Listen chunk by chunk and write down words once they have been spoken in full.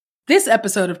This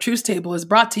episode of Truth Table is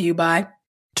brought to you by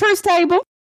Truth Table.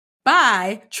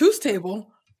 By Truth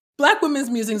Table, Black women's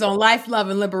musings on life, love,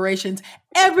 and liberations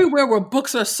everywhere where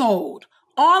books are sold.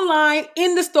 Online,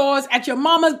 in the stores, at your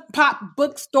mama's pop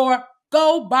bookstore.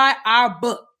 Go buy our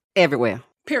book. Everywhere.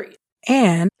 Period.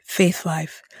 And Faith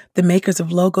Life, the makers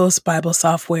of Logos Bible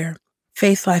software.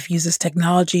 Faith Life uses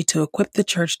technology to equip the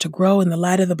church to grow in the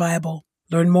light of the Bible.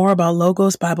 Learn more about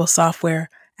Logos Bible software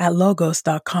at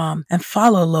logos.com and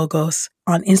follow Logos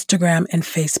on Instagram and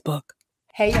Facebook.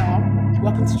 Hey, y'all.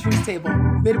 Welcome to Truth Table,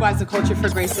 Midwives of Culture for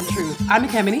Grace and Truth. I'm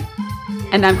Ekemini.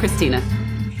 And I'm Christina.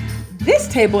 This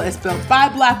table is built by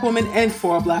Black women and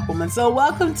for Black women. So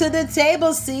welcome to the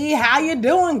table, C. How you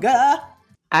doing, girl?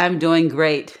 I'm doing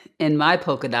great in my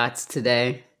polka dots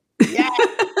today. Yeah.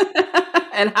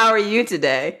 And how are you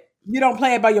today? You don't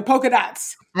play about your polka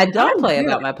dots. I don't play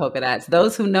about my polka dots.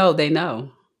 Those who know, they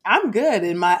know. I'm good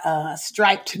in my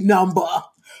striped number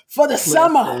for the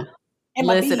summer.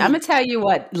 Listen, I'm going to tell you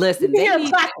what. Listen,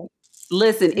 if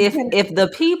the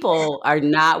people are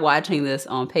not watching this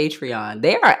on Patreon,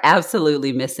 they are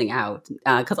absolutely missing out.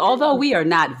 Because although we are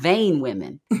not vain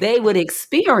women, they would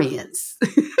experience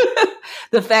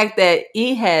the fact that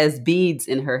E has beads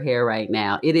in her hair right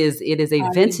now. It is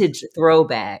a vintage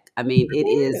throwback. I mean, it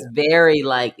is very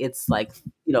it's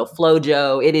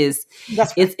FloJo. It's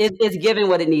giving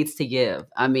what it needs to give.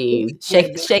 I mean,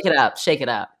 shake it up.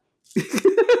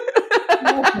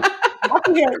 Y'all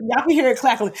can hear it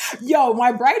clackling. Yo,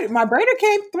 my braider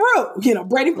came through.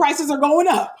 Braiding prices are going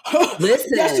up.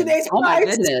 Listen, yesterday's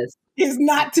price is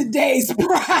not today's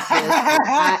price.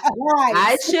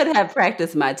 I should have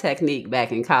practiced my technique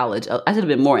back in college. I should have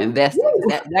been more invested.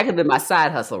 That could have been my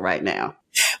side hustle right now.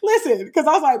 Listen, because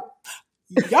I was like,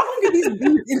 y'all gonna get these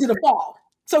beads into the fall.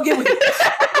 So get with it.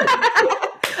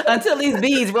 Until these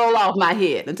beads roll off my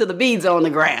head, until the beads are on the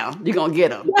ground, you're going to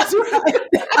get them. That's right.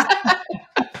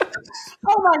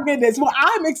 Oh, my goodness. Well,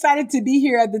 I'm excited to be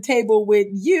here at the table with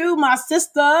you, my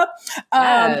sister.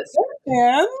 Yes.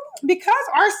 And because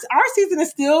our season is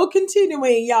still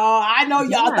continuing, y'all. I know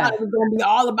y'all thought it was going to be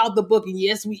all about the book. And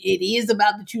yes, it is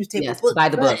about the Truth Table book. By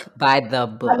the book. By the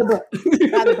book.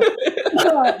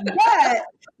 But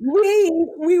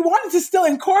we wanted to still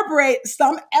incorporate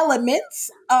some elements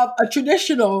of a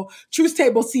traditional Truth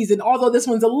Table season, although this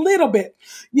one's a little bit,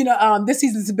 this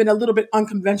season's been a little bit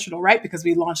unconventional, right? Because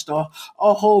we launched a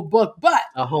whole book. But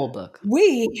a whole book.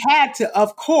 We had to,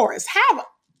 of course, have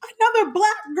another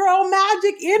Black Girl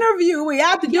Magic interview. We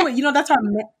have to do it.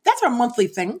 That's our monthly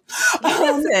thing.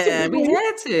 Listen, we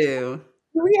had to.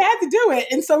 We had to do it.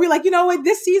 And so we're like,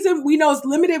 this season, we know it's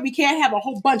limited. We can't have a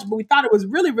whole bunch, but we thought it was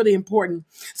really, really important.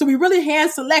 So we really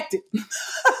hand selected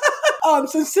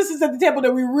some sisters at the table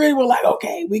that we really were like,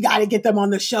 okay, we got to get them on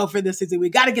the show for this season. We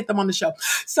got to get them on the show.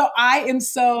 So I am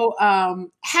so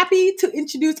happy to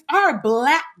introduce our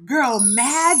Black Girl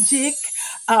Magic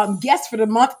guest for the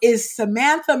month is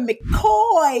Samantha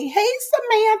McCoy. Hey,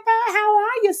 Samantha, how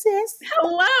are you, sis?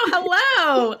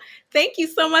 Hello. Thank you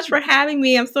so much for having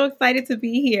me. I'm so excited to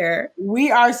be here. We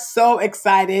are so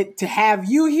excited to have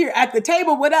you here at the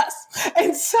table with us.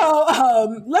 And so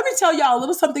let me tell y'all a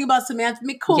little something about Samantha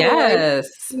McCoy.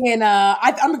 Yes. And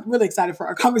I'm really excited for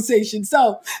our conversation.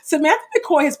 So Samantha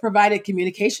McCoy has provided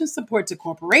communication support to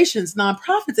corporations,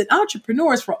 nonprofits, and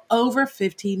entrepreneurs for over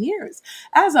 15 years.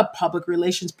 As a public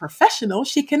relations professional,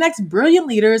 she connects brilliant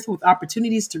leaders with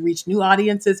opportunities to reach new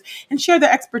audiences and share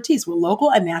their expertise with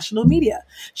local and national media.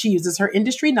 She uses her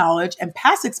industry knowledge and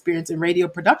past experience in radio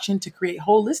production to create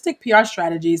holistic PR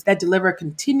strategies that deliver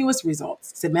continuous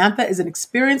results. Samantha is an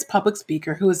experienced public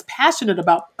speaker who is passionate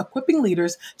about equipping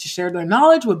leaders to share their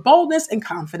knowledge with boldness and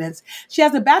confidence. She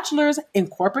has a bachelor's in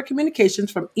corporate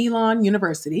communications from Elon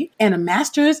University and a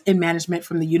master's in management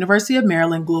from the University of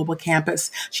Maryland Global Campus.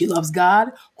 She loves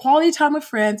God, quality time with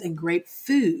friends, and great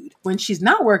food. When she's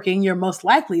not working, you're most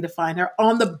likely to find her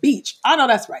on the beach. I know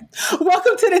that's right.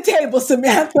 Welcome to the table,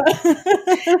 Samantha.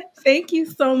 Thank you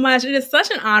so much. It is such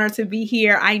an honor to be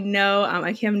here. I know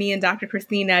Ekemini and Dr.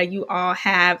 Christina, you all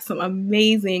have some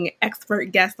amazing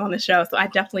expert guests on the show. So I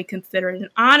definitely consider it an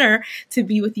honor to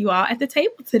be with you all at the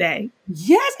table today.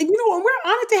 Yes. And we're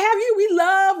honored to have you. We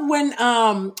love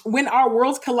when our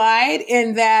worlds collide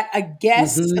and that a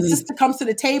guest, a sister comes to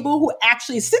the table who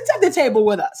actually sits at the table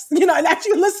with us, and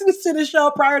actually listens to the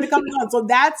show prior to coming on. So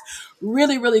that's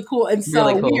really, really cool. And so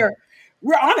really cool.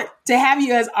 we're honored to have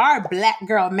you as our Black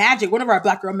Girl Magic, one of our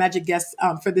Black Girl Magic guests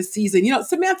for this season.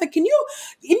 Samantha, can you,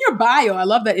 in your bio, I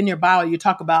love that in your bio, you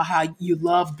talk about how you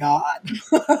love God.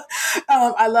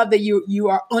 I love that you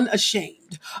are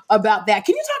unashamed about that.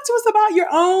 Can you talk to us about your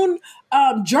own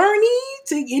journey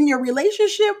in your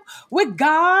relationship with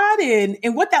God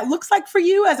and what that looks like for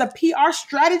you as a PR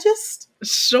strategist?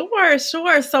 Sure.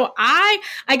 So I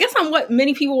guess I'm what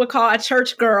many people would call a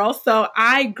church girl. So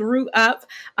I grew up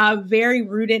very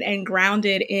rooted and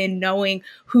grounded in knowing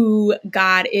who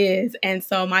God is. And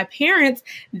so my parents,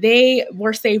 they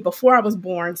were saved before I was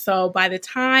born. So by the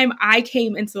time I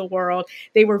came into the world,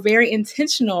 they were very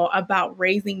intentional about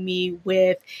raising me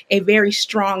with a very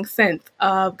strong sense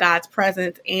of God's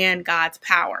presence and God's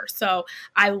power. So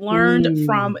I learned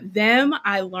from them.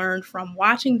 I learned from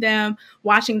watching them,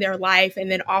 watching their life, and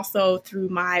then also through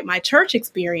my church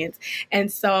experience.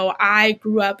 And so I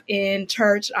grew up in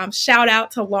church. Shout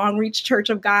out to Long Reach Church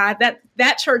of God.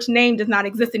 That church name does not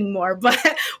exist anymore.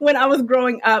 But when I was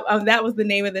growing up, that was the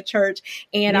name of the church.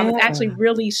 And I was actually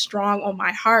really strong on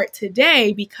my heart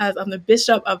today because the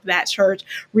bishop of that church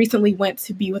recently went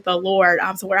to be with the Lord.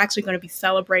 So we're actually going to be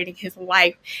celebrating his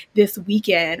life this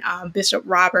weekend, Bishop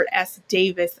Robert S.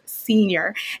 Davis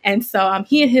Sr. And so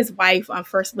he and his wife,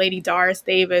 First Lady Doris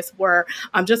Davis, were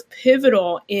just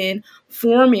pivotal in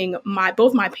forming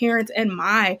both my parents and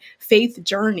my faith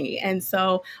journey. And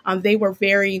so they were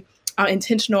very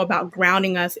intentional about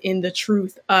grounding us in the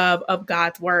truth of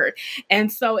God's word.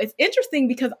 And so it's interesting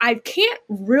because I can't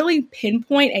really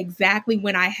pinpoint exactly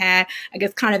when I had, I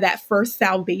guess, kind of that first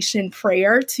salvation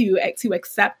prayer to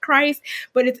accept Christ.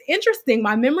 But it's interesting.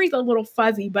 My memory's a little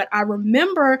fuzzy, but I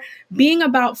remember being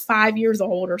about 5 years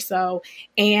old or so.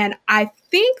 And I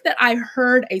think that I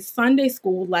heard a Sunday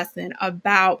school lesson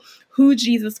about who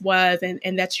Jesus was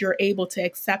and that you're able to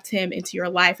accept him into your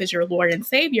life as your Lord and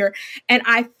Savior. And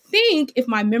I think, if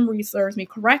my memory serves me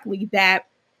correctly, that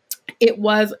it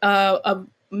was a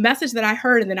message that I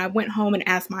heard, and then I went home and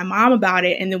asked my mom about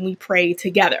it, and then we prayed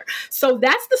together. So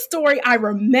that's the story I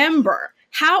remember.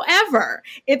 However,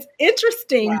 it's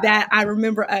interesting that I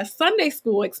remember a Sunday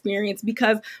school experience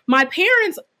because my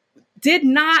parents did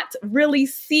not really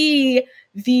see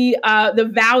the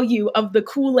value of the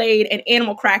Kool-Aid and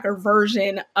animal cracker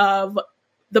version of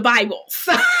the Bible.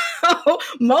 So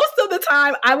most of the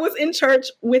time I was in church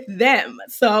with them.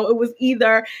 So it was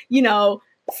either,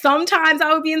 sometimes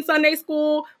I would be in Sunday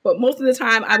school, but most of the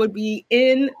time I would be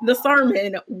in the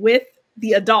sermon with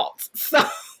the adults. So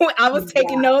I was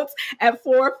taking notes at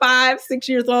 4, 5, 6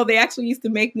 years old. They actually used to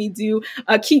make me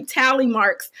keep tally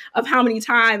marks of how many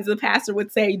times the pastor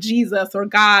would say Jesus or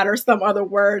God or some other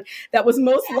word that was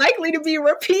most likely to be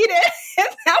repeated. And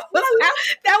that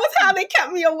was how they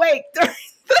kept me awake during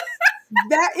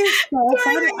That is so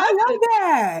funny. I love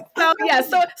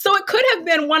that. So it could have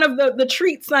been one of the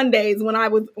treat Sundays when I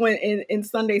was in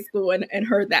Sunday school and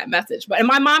heard that message. And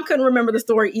my mom couldn't remember the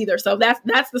story either. So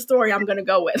that's the story I'm going to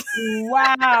go with.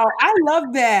 Wow. I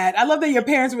love that. I love that your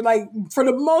parents were like, for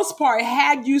the most part,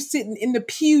 had you sitting in the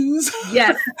pews.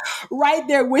 Yes. Right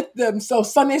there with them. So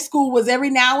Sunday school was every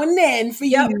now and then for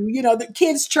you, the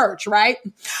kids' church, right?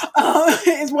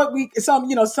 Is what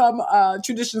some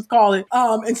traditions call it.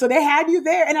 And so they had you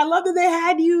there. And I love that they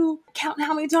had you counting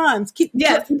how many times.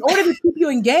 In order to keep you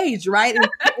engaged, right? And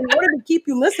in order to keep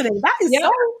you listening. That is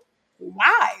so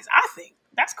wise, I think.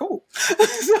 That's cool.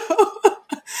 So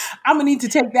I'm going to need to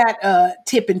take that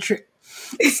tip and trick.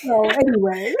 So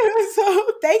anyway,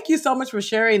 thank you so much for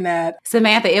sharing that.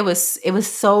 Samantha, it was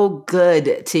so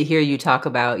good to hear you talk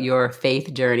about your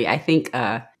faith journey. I think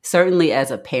certainly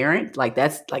as a parent,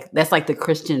 that's like the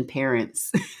Christian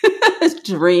parents'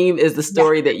 dream is the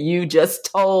story that you just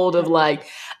told of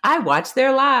I watched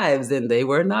their lives and they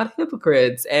were not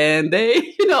hypocrites, and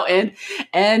they,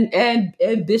 and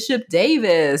Bishop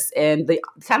Davis and the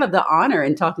kind of the honor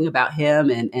in talking about him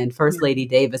and First Lady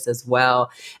Davis as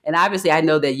well. And obviously I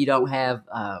know that you don't have,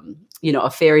 a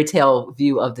fairy tale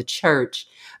view of the church,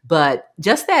 but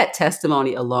just that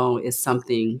testimony alone is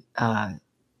something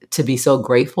to be so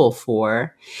grateful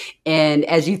for. And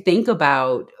as you think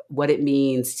about what it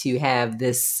means to have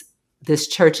this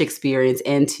church experience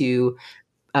and to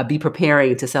be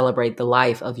preparing to celebrate the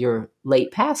life of your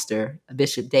late pastor,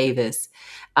 Bishop Davis,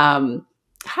 how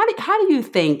do you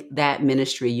think that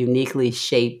ministry uniquely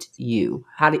shaped you?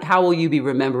 How will you be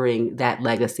remembering that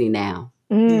legacy now?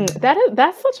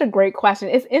 That's such a great question.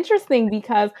 It's interesting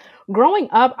because growing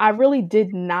up, I really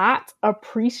did not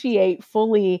appreciate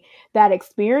fully that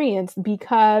experience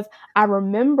because I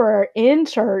remember in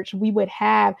church, we would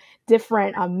have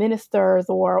different ministers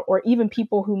or even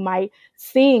people who might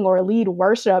sing or lead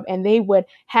worship, and they would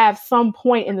have some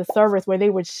point in the service where they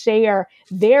would share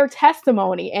their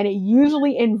testimony, and it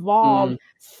usually involved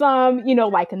some,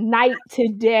 like night to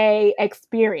day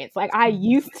experience. Like, I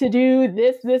used to do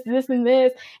this, and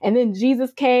this, and then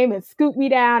Jesus came and scooped me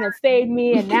down and saved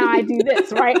me, and now I do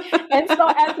this, right? And so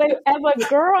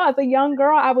as a young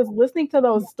girl, I was listening to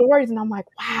those stories, and I'm like,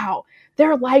 wow,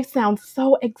 their life sounds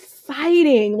so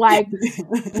exciting. Like,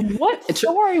 what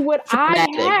story would I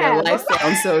have? Their life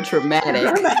sounds so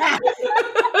traumatic.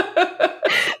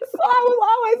 So I was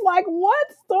always like, what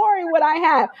story would I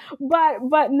have?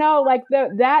 But no, like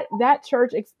that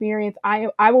church experience,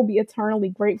 I will be eternally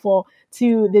grateful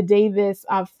to the Davis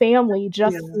family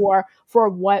just for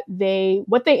what they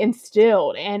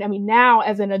instilled. And I mean, now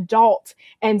as an adult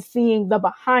and seeing the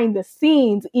behind the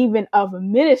scenes even of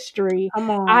ministry,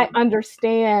 I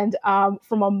understand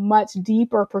from a much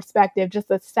deeper perspective just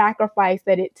the sacrifice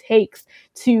that it takes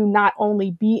to not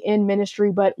only be in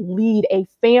ministry but lead a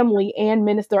family and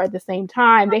minister at the same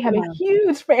time. They have a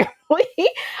huge family,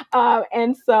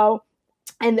 and so.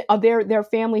 And their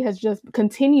family has just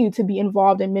continued to be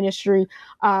involved in ministry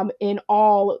in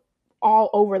all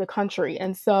over the country.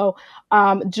 And so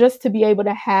just to be able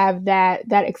to have that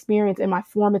experience in my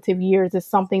formative years is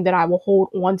something that I will hold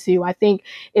on to. I think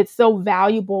it's so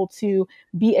valuable to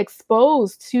be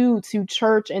exposed to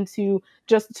church and to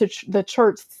just to the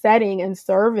church setting and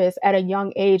service at a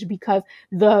young age, because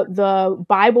the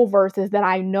Bible verses that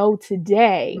I know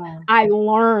today, I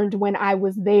learned when I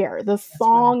was there. The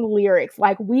song lyrics,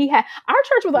 like our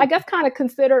church was, I guess, kind of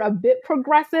considered a bit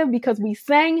progressive because we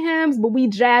sang hymns, but we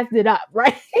jazzed it up,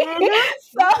 right?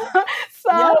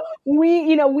 So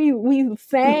we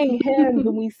sang hymns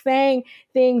and we sang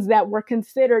things that were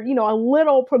considered, a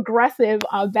little progressive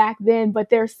back then, but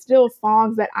there's still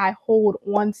songs that I hold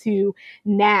on to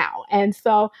now. And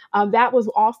so that was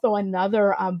also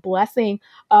another blessing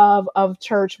of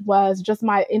church, was just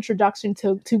my introduction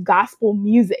to gospel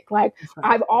music. Like,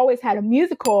 I've always had a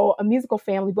musical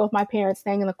family. Both my parents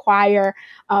sang in the choir.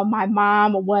 My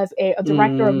mom was a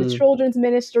director of the children's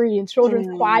ministry and children's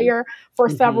choir for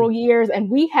several years. And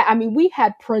we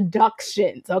had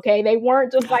productions. Okay. They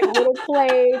weren't just like little plays.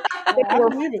 They were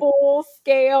full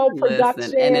scale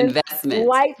productions and investment,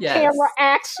 light camera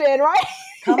action, right?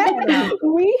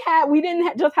 We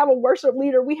didn't just have a worship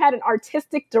leader. We had an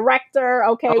artistic director.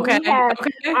 Okay.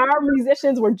 Our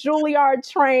musicians were Juilliard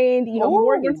trained,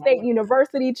 Morgan State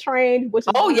University trained, which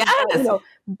is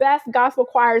best gospel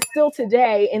choirs still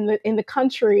today in the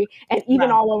country and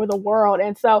even all over the world.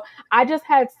 And so I just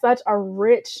had such a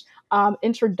rich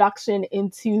introduction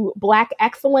into Black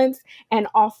excellence and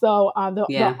also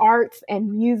the arts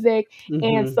and music.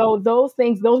 And so those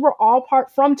were all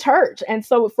part from church. And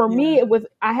so for me,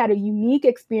 I had a unique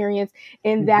experience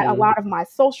in that a lot of my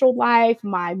social life,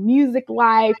 my music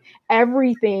life,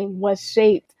 everything was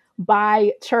shaped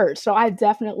by church. So I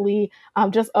definitely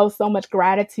just owe so much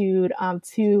gratitude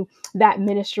to that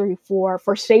ministry for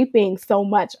shaping so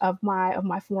much of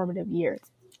my formative years.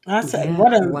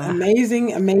 What an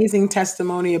amazing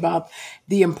testimony about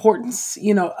the importance,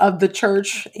 of the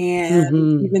church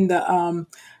and even the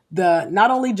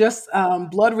not only just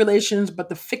blood relations, but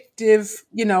the fictive,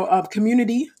 of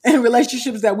community and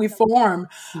relationships that we form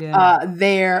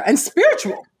there, and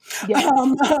spiritual.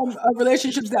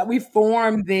 Relationships that we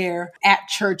form there at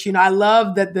church. I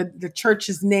love that the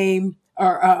church's name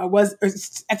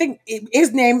I think it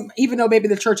is named, even though maybe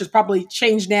the church has probably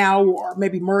changed now or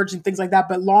maybe merged and things like that,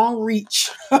 but Long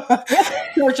Reach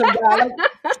Church of God.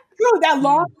 That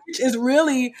long reach is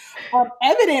really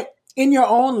evident in your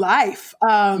own life.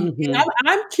 And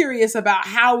I'm curious about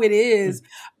how it is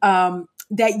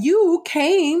that you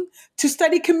came to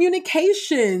study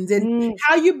communications and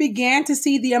how you began to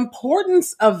see the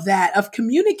importance of that, of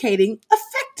communicating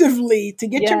effectively to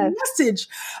get your message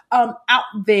out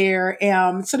there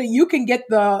so that you can get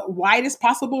the widest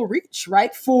possible reach,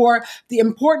 right? For the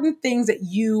important things that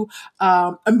you,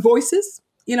 and voices,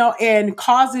 and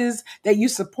causes that you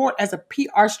support as a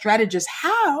PR strategist.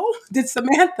 How did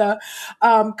Samantha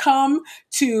come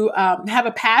to have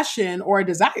a passion or a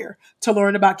desire to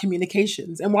learn about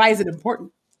communications, and why is it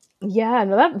important? Yeah,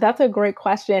 no, that's a great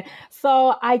question.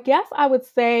 So I guess I would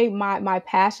say my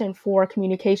passion for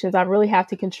communications, I really have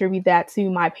to contribute that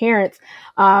to my parents.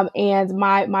 And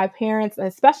my parents,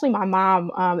 especially my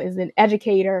mom, is an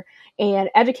educator,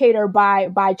 and educator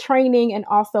by training and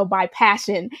also by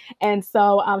passion. And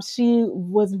so she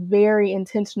was very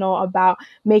intentional about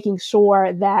making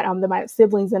sure that my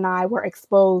siblings and I were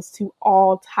exposed to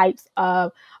all types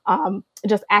of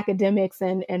just academics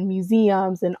and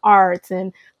museums and arts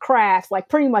and crafts, like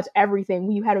pretty much everything.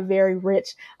 We had a very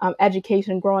rich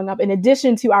education growing up. In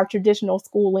addition to our traditional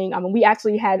schooling, we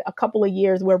actually had a couple of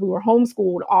years where we were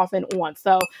homeschooled off and on.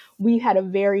 So we had a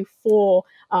very full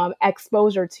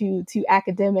exposure to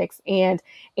academics and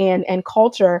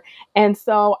culture. And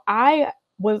so I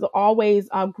was always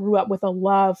grew up with a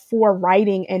love for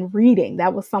writing and reading.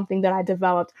 That was something that I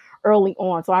developed early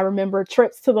on. So I remember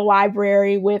trips to the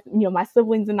library with, my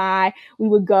siblings and I. We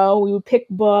would pick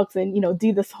books and,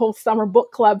 do this whole summer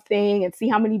book club thing and see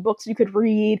how many books you could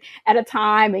read at a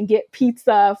time and get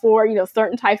pizza for,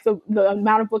 certain types of the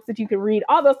amount of books that you could read,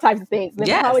 all those types of things.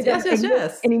 That probably doesn't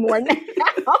exist anymore now.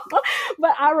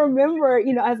 But I remember,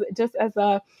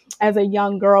 as a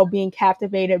young girl being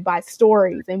captivated by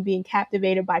stories and being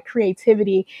captivated by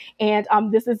creativity. And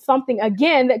this is something,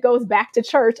 again, that goes back to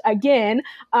church again,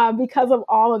 because of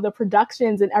all of the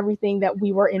productions and everything that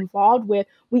we were involved with.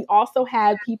 We also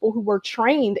had people who were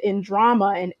trained in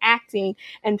drama and acting.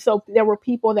 And so there were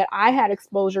people that I had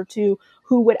exposure to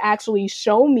who would actually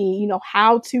show me,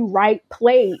 how to write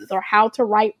plays or how to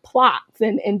write plots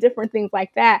and different things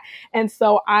like that. And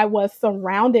so I was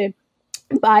surrounded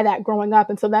by that growing up.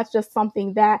 And so that's just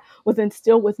something that was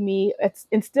instilled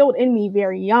in me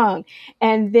very young.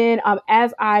 And then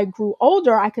as I grew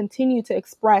older, I continued to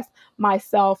express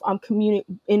myself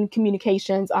in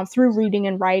communications through reading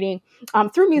and writing,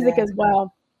 through music as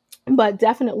well. But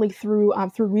definitely through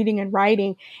reading and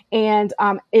writing. And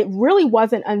it really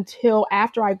wasn't until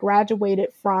after I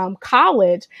graduated from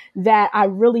college that I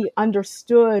really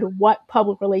understood what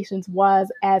public relations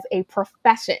was as a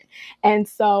profession. And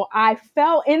so I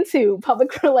fell into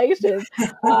public relations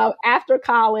after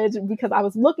college because I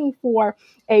was looking for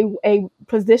a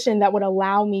position that would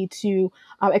allow me to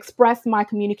express my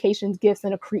communications gifts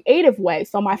in a creative way.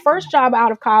 So my first job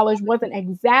out of college wasn't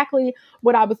exactly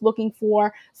what I was looking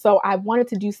for. So I wanted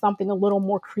to do something a little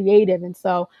more creative. And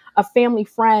so a family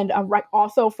friend,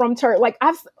 also from church,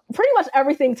 pretty much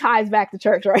everything ties back to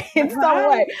church, right? In some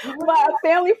way. But a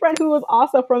family friend who was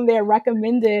also from there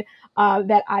recommended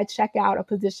that I check out a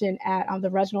position at the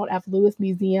Reginald F. Lewis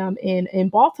Museum in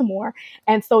Baltimore.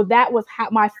 And so that was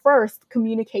my first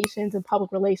communications and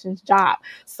public relations job.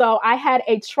 So I had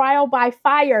a trial by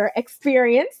fire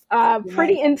experience,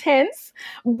 pretty intense,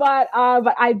 but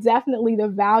I definitely, the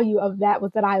value of that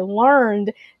was that I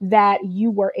learned that you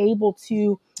were able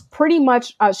to pretty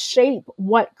much shape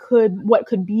what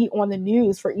could be on the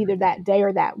news for either that day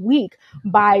or that week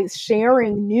by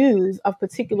sharing news of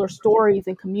particular stories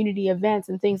and community events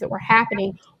and things that were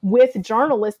happening with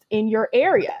journalists in your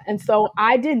area. And so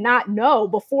I did not know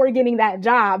before getting that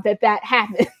job that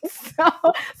happened. So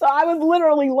I was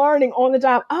literally learning on the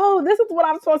job, oh, this is what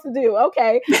I'm supposed to do.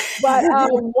 Okay. But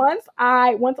once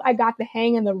I got the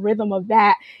hang and the rhythm of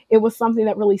that, it was something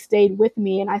that really stayed with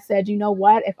me. And I said, you know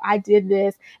what, if I did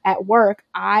this at work,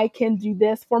 I can do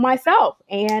this for myself.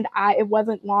 And it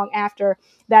wasn't long after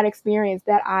that experience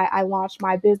that I launched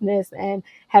my business and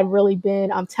had really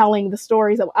been telling the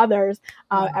stories of others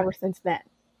ever since then.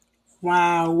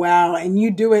 Wow. And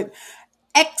you do it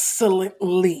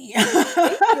excellently.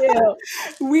 Thank you.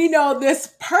 We know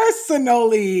this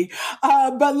personally.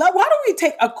 But why don't we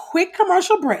take a quick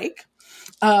commercial break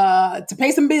to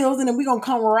pay some bills, and then we're going to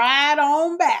come right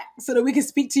on back so that we can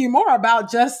speak to you more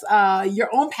about just your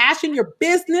own passion, your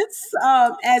business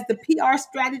as the PR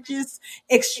strategist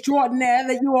extraordinaire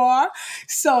that you are.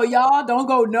 So y'all don't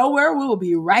go nowhere. We will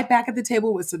be right back at the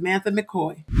table with Samantha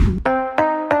McCoy.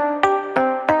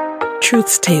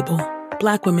 Truth's Table,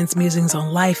 Black women's musings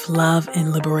on life, love,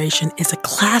 and liberation is a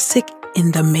classic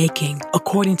in the making,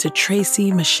 according to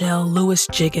Tracy Michelle Lewis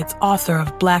Jiggets, author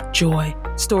of Black Joy,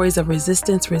 Stories of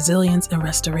Resistance, Resilience, and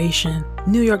Restoration.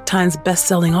 New York Times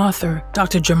bestselling author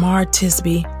Dr. Jamar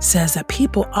Tisby says that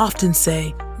people often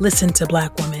say, listen to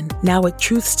Black women. Now at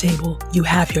Truth's Table, you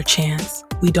have your chance.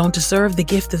 We don't deserve the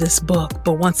gift of this book,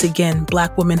 but once again,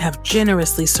 Black women have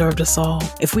generously served us all.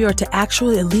 If we are to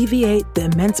actually alleviate the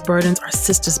immense burdens our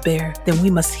sisters bear, then we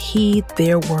must heed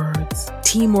their words.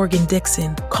 T. Morgan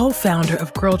Dixon, co-founder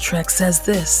of Girl Trek, says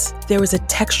this: there is a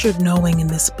textured knowing in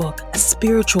this book, a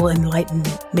spiritual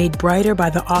enlightenment made brighter by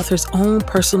the author's own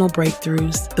personal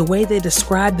breakthroughs. The way they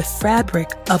describe the fabric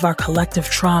of our collective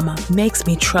trauma makes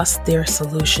me trust their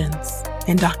solutions.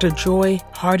 And Dr. Joy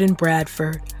Harden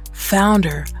Bradford,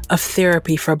 founder of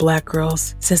Therapy for Black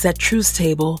Girls, says that Truth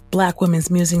Table, Black women's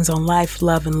musings on life,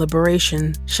 love, and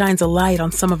liberation, shines a light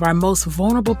on some of our most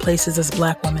vulnerable places as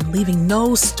Black women, leaving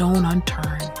no stone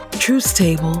unturned. Truth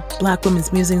Table, Black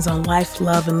women's musings on life,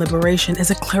 love, and liberation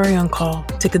is a clarion call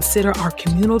to consider our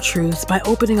communal truths by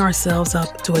opening ourselves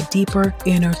up to a deeper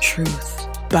inner truth.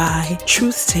 Buy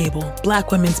Truth Table,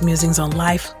 Black women's musings on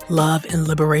life, love, and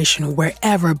liberation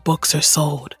wherever books are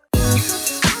sold.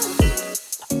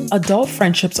 Adult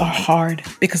friendships are hard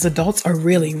because adults are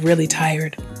really, really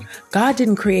tired. God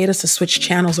didn't create us to switch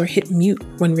channels or hit mute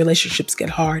when relationships get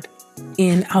hard.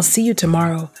 In I'll See You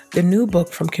Tomorrow, the new book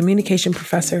from communication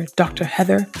professor Dr.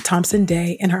 Heather Thompson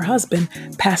Day and her husband,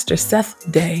 Pastor Seth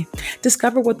Day,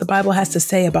 discover what the Bible has to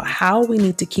say about how we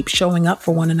need to keep showing up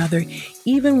for one another,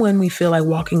 even when we feel like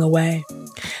walking away.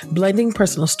 Blending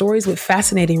personal stories with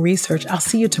fascinating research, I'll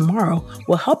See You Tomorrow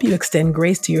will help you extend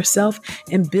grace to yourself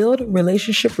and build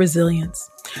relationship resilience.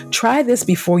 Try this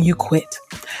before you quit.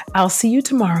 I'll See You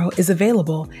Tomorrow is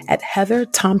available at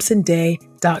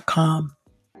heatherthompsonday.com.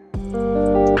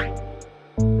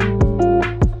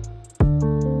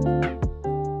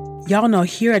 Y'all know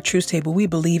here at Truth Table, we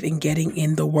believe in getting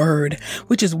in the Word,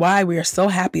 which is why we are so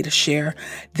happy to share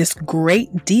this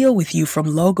great deal with you from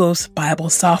Logos Bible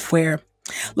Software.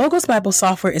 Logos Bible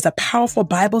Software is a powerful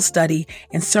Bible study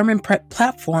and sermon prep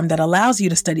platform that allows you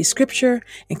to study scripture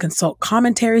and consult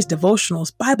commentaries,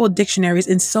 devotionals, Bible dictionaries,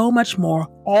 and so much more,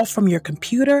 all from your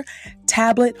computer,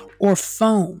 tablet, or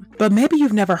phone. But maybe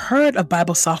you've never heard of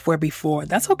Bible software before.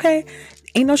 That's okay.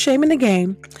 Ain't no shame in the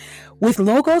game. With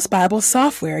Logos Bible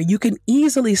Software, you can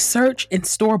easily search and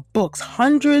store books,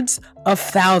 hundreds of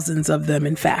thousands of them,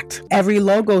 in fact. Every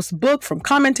Logos book, from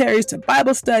commentaries to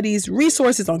Bible studies,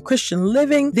 resources on Christian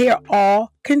living, they are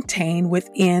all contained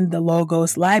within the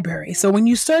Logos library. So when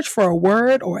you search for a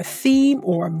word or a theme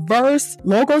or a verse,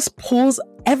 Logos pulls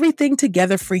everything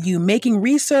together for you, making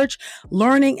research,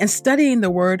 learning, and studying the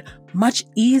word much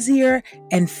easier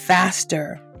and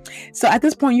faster. So at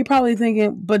this point, you're probably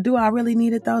thinking, but do I really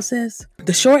need it though, sis?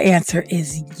 The short answer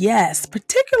is yes,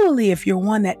 particularly if you're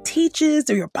one that teaches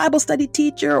or you're a Bible study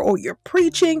teacher or you're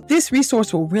preaching. This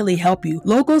resource will really help you.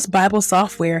 Logos Bible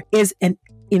Software is an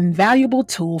invaluable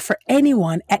tool for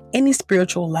anyone at any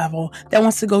spiritual level that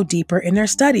wants to go deeper in their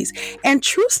studies. And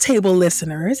Truth Table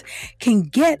listeners can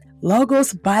get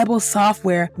Logos Bible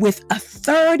Software with a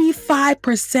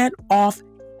 35% off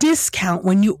discount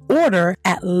when you order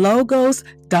at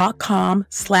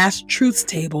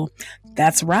logos.com/truthstable.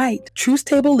 That's right. Truth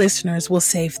Table listeners will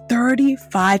save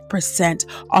 35%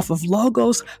 off of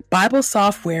Logos Bible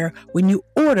Software when you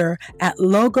order at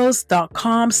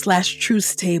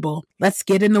logos.com/truthstable. Let's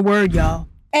get in the word, y'all.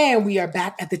 And we are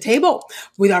back at the table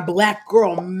with our Black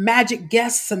girl magic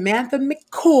guest, Samantha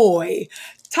McCoy,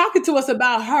 talking to us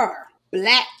about her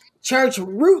Black church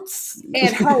roots and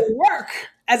her work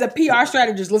as a PR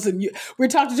strategist. Listen, we're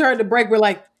talking to her at the break. We're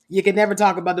like, you can never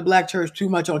talk about the Black church too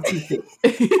much on TV.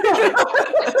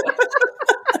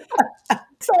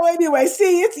 So anyway,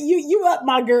 see, it's you up,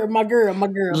 my girl.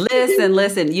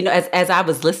 Listen. You know, as I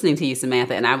was listening to you,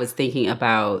 Samantha, and I was thinking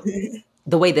about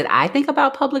the way that I think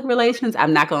about public relations,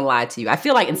 I'm not going to lie to you. I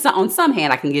feel like on some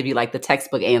hand, I can give you like the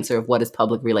textbook answer of what is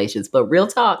public relations. But real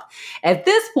talk, at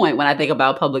this point, when I think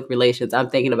about public relations, I'm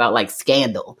thinking about like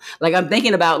scandal. Like I'm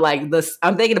thinking about like the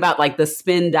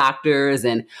spin doctors,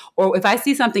 or if I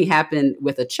see something happen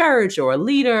with a church or a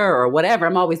leader or whatever,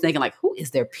 I'm always thinking like, who is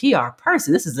their PR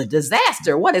person? This is a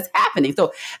disaster. What is happening?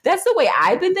 So that's the way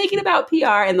I've been thinking about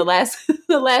PR in the last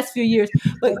few years.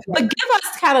 But give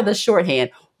us kind of the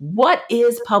shorthand. What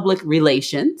is public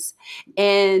relations?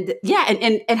 And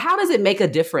how does it make a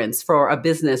difference for a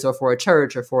business or for a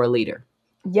church or for a leader?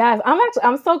 Yes,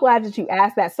 I'm so glad that you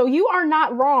asked that. So you are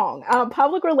not wrong.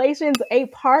 Public relations, a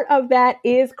part of that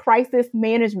is crisis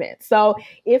management. So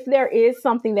if there is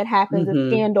something that happens, a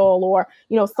scandal, or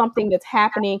something that's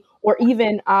happening, or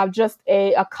even just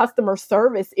a customer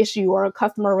service issue or a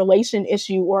customer relation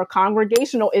issue or a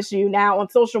congregational issue now on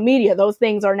social media, those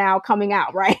things are now coming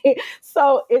out, right?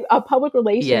 So a public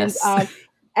relations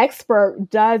expert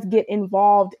does get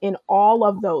involved in all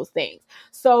of those things.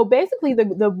 So basically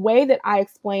the way that I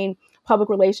explain public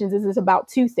relations is about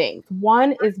two things.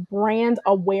 One is brand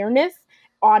awareness,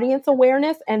 audience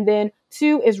awareness, and then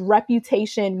two is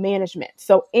reputation management.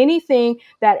 So anything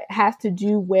that has to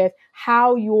do with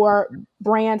how your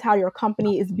brand, how your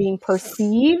company is being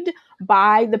perceived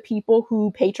by the people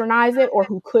who patronize it or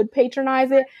who could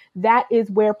patronize it, that is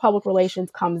where public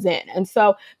relations comes in. And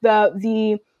so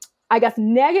the I guess,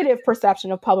 negative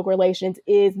perception of public relations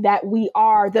is that we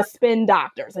are the spin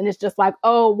doctors. And it's just like,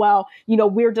 oh, well,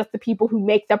 we're just the people who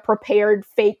make the prepared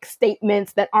fake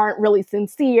statements that aren't really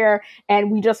sincere. And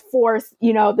we just force,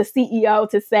 the CEO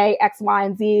to say X, Y,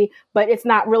 and Z, but it's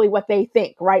not really what they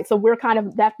think, right? So we're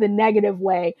that's the negative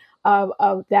way of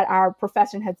that our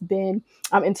profession has been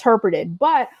interpreted.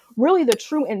 But really the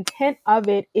true intent of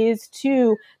it is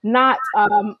to not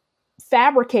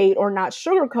fabricate or not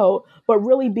sugarcoat, but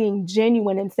really being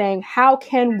genuine and saying, how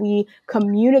can we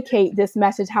communicate this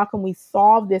message? How can we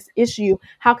solve this issue?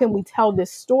 How can we tell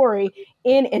this story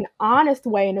in an honest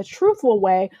way, in a truthful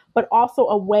way, but also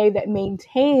a way that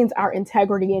maintains our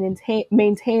integrity and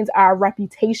maintains our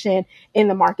reputation in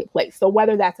the marketplace? So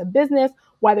whether that's a business,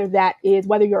 whether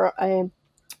you're an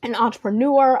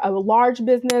entrepreneur, a large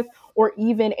business, or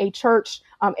even a church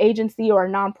agency or a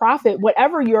nonprofit,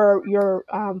 whatever your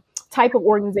type of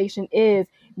organization is,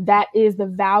 that is the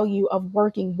value of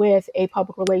working with a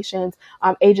public relations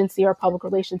agency or public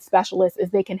relations specialist,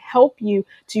 is they can help you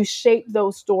to shape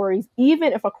those stories,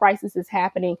 even if a crisis is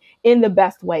happening, in the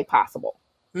best way possible.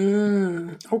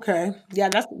 Okay. Yeah,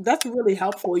 that's really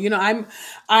helpful.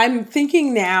 I'm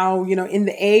thinking now, in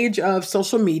the age of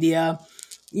social media,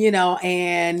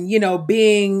 and,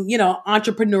 being,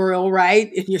 entrepreneurial, right?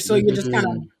 And you're just kind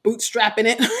of bootstrapping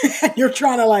it and you're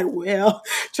trying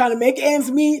to make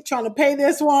ends meet, trying to pay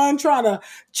this one, trying to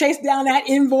chase down that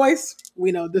invoice.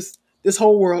 We know this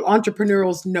whole world,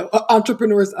 entrepreneurs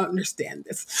understand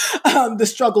this. The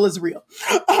struggle is real.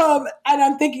 And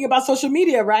I'm thinking about social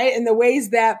media, right? And the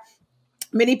ways that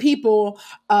many people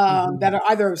that are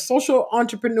either social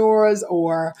entrepreneurs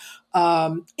or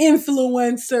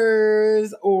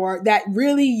influencers, or that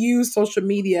really use social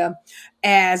media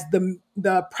as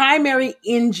the primary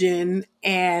engine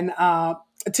and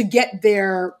to get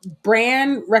their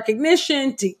brand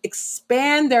recognition, to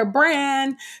expand their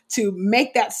brand, to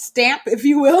make that stamp, if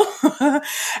you will,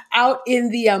 out in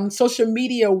the social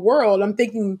media world. I'm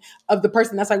thinking of the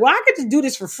person that's like, well, I could just do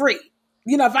this for free.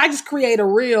 If I just create a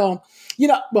reel,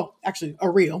 a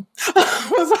reel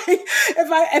was like,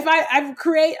 if I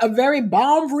create a very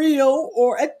bomb reel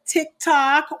or a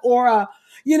TikTok or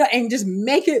and just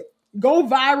make it go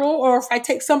viral, or if I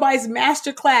take somebody's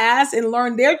masterclass and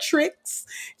learn their tricks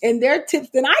and their tips,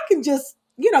 then I can just,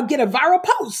 get a viral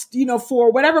post,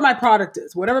 for whatever my product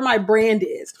is, whatever my brand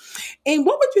is. And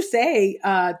what would you say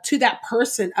to that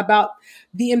person about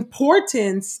the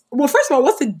importance? Well, first of all,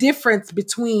 what's the difference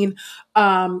between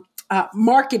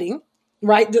marketing,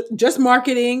 right? Just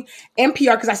marketing and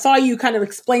PR, because I saw you kind of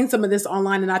explain some of this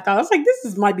online, and I thought, I was like,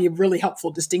 might be a really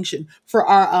helpful distinction for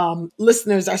our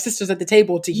listeners, our sisters at the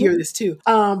table, to hear this too.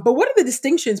 But what are the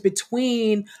distinctions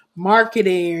between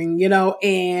marketing,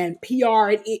 and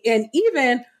PR and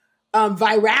even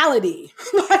virality?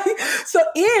 So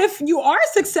if you are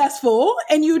successful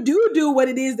and you do what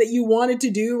it is that you wanted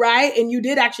to do, right, and you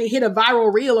did actually hit a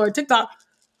viral reel or a TikTok,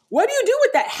 what do you do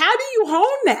with that? How do you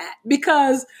hone that?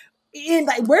 Because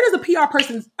where does the PR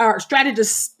person or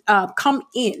strategist come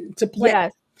in to play?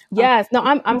 Yes. No,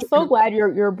 I'm so glad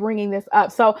you're bringing this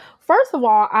up. So first of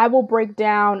all, I will break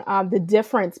down the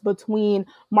difference between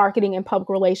marketing and public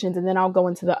relations, and then I'll go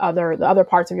into the other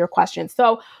parts of your question.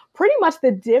 So pretty much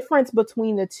the difference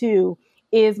between the two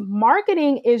is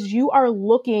marketing is you are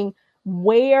looking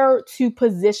where to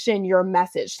position your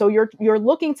message. So you're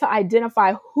looking to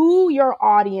identify who your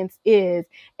audience is,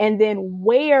 and then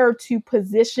where to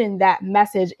position that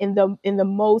message in the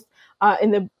most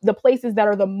in the places that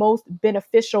are the most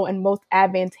beneficial and most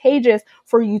advantageous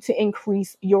for you to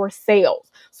increase your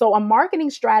sales. So a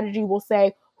marketing strategy will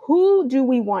say, who do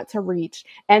we want to reach?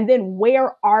 And then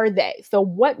where are they? So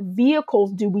what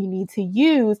vehicles do we need to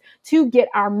use to get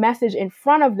our message in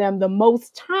front of them the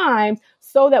most times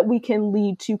so that we can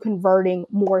lead to converting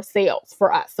more sales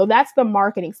for us? So that's the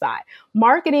marketing side.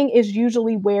 Marketing is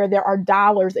usually where there are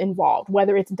dollars involved,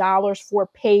 whether it's dollars for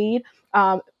paid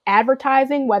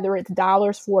advertising, whether it's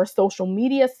dollars for social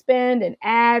media spend and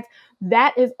ads.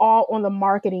 That is all on the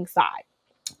marketing side.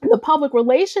 The public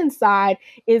relations side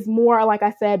is more, like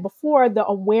I said before, the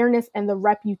awareness and the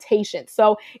reputation.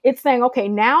 So it's saying, okay,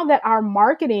 now that our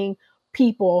marketing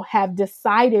people have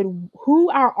decided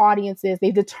who our audience is,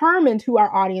 they've determined who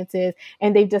our audience is,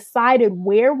 and they've decided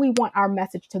where we want our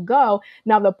message to go.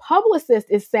 Now the publicist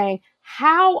is saying,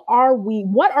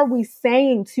 what are we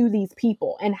saying to these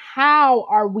people, and how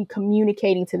are we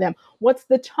communicating to them? What's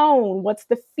the tone? What's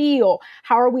the feel?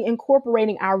 How are we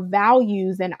incorporating our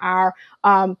values and our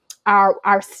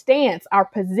stance, our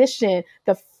position,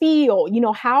 the feel?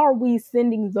 How are we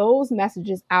sending those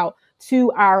messages out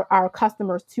to our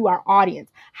customers, to our audience?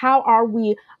 How are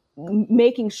we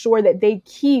making sure that they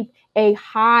keep a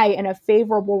high and a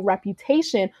favorable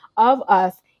reputation of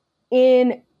us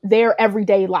in their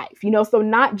everyday life? So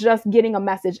not just getting a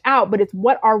message out, but it's,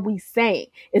 what are we saying?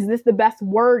 Is this the best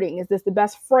wording? Is this the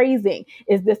best phrasing?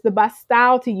 Is this the best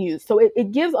style to use? So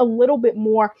it gives a little bit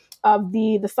more of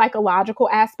the psychological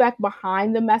aspect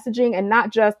behind the messaging, and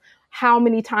not just how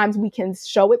many times we can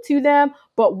show it to them,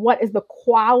 but what is the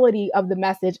quality of the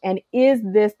message, and is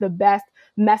this the best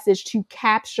message to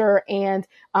capture and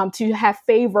to have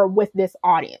favor with this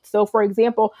audience? So for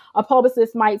example, a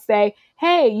publicist might say,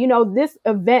 hey, this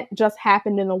event just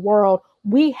happened in the world.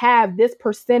 We have this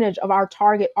percentage of our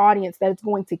target audience that is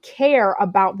going to care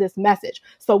about this message.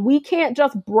 So we can't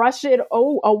just brush it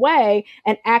away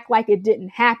and act like it didn't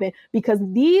happen, because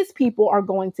these people are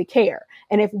going to care.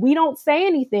 And if we don't say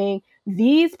anything,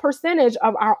 these percentage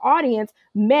of our audience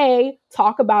may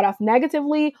talk about us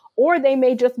negatively, or they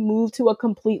may just move to a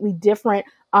completely different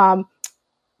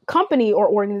company or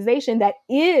organization that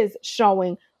is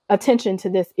showing attention to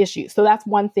this issue. So that's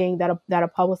one thing that a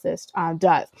publicist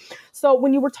does. So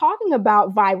when you were talking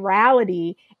about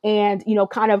virality and,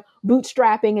 kind of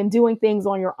bootstrapping and doing things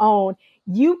on your own,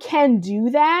 you can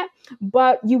do that,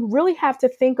 but you really have to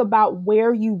think about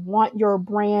where you want your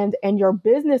brand and your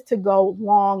business to go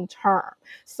long term.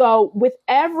 So with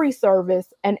every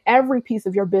service and every piece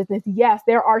of your business, yes,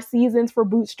 there are seasons for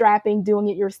bootstrapping, doing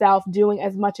it yourself, doing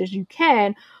as much as you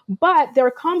can. But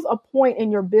there comes a point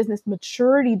in your business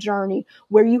maturity journey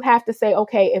where you have to say,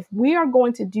 okay, if we are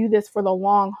going to do this for the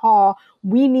long haul,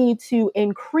 we need to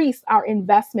increase our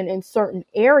investment in certain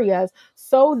areas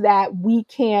so that we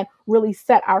can really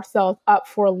set ourselves up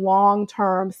for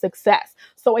long-term success.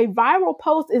 So a viral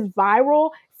post is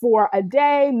viral for a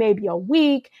day, maybe a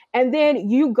week, and then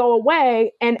you go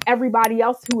away and everybody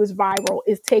else who is viral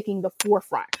is taking the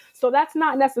forefront. So that's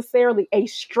not necessarily a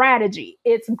strategy.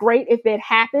 It's great if it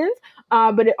happens,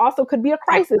 but it also could be a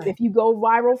crisis if you go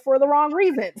viral for the wrong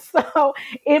reasons. So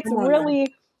it's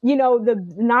really,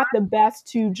 not the best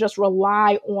to just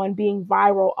rely on being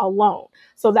viral alone.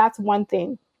 So that's one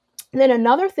thing. Then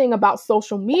another thing about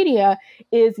social media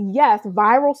is, yes,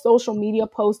 viral social media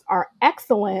posts are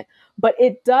excellent, but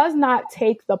it does not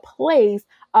take the place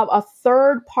of a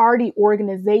third-party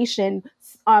organization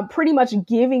pretty much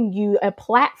giving you a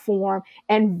platform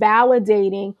and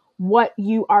validating what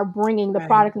you are bringing, the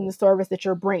product and the service that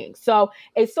you're bringing. So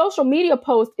a social media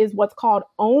post is what's called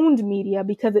owned media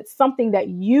because it's something that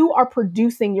you are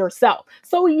producing yourself.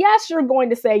 So yes, you're going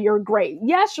to say you're great.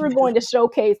 Yes, you're going to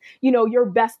showcase, your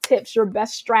best tips, your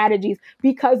best strategies,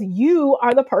 because you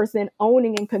are the person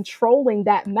owning and controlling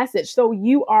that message. So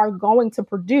you are going to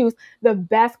produce the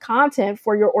best content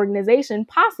for your organization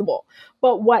possible.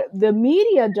 But what the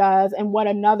media does, and what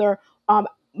another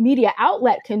media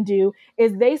outlet can do,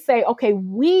 is they say, okay,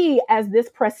 we as this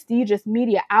prestigious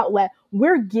media outlet,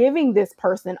 we're giving this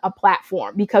person a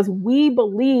platform because we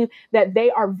believe that they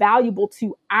are valuable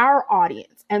to our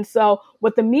audience. And so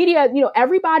what the media,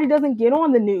 everybody doesn't get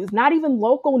on the news, not even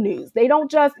local news. They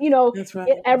don't just,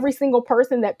 get every single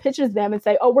person that pitches them and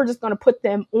say, oh, we're just going to put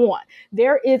them on.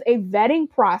 There is a vetting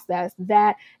process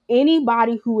that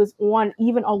anybody who is on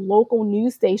even a local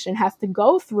news station has to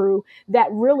go through that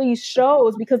really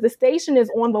shows, because the station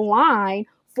is on the line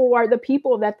for the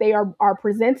people that they are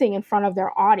presenting in front of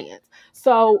their audience.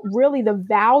 So really the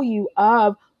value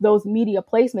of those media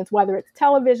placements, whether it's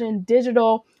television,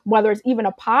 digital, whether it's even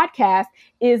a podcast,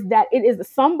 is that it is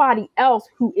somebody else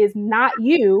who is not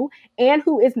you and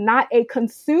who is not a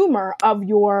consumer of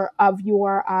your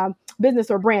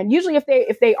business or brand. Usually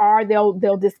if they are,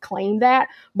 they'll disclaim that.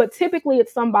 But typically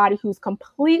it's somebody who's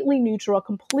completely neutral, a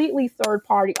completely third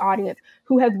party audience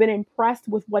who has been impressed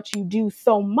with what you do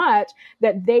so much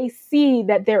that they see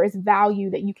that there is value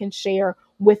that you can share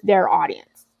with their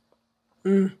audience.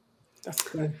 That's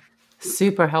good.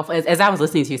 Super helpful. As I was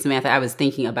listening to you, Samantha, I was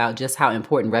thinking about just how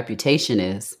important reputation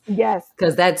is. Yes.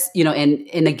 Because that's,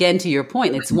 and again, to your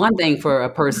point, it's one thing for a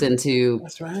person to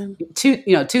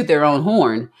toot their own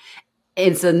horn.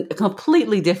 It's a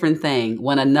completely different thing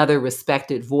when another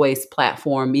respected voice,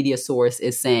 platform, media source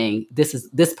is saying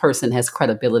this person has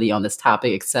credibility on this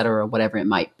topic, et cetera, whatever it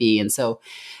might be. And so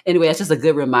anyway, it's just a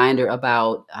good reminder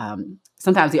about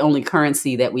sometimes the only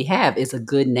currency that we have is a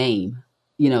good name.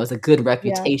 is a good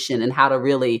reputation, and how to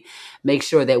really make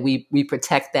sure that we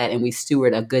protect that and we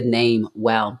steward a good name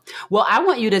well. Well, I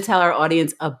want you to tell our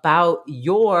audience about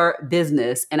your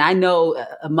business. And I know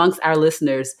amongst our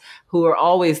listeners who are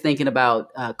always thinking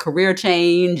about career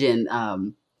change and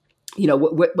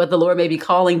what the Lord may be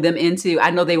calling them into, I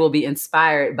know they will be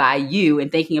inspired by you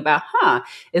and thinking about,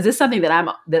 is this something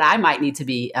that I might need to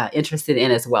be interested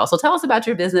in as well? So tell us about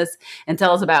your business and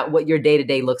tell us about what your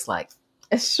day-to-day looks like.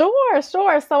 Sure.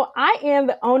 So I am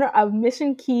the owner of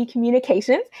Mission Key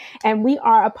Communications, and we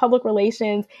are a public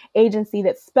relations agency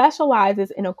that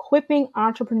specializes in equipping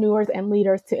entrepreneurs and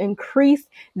leaders to increase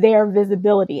their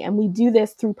visibility. And we do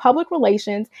this through public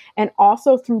relations and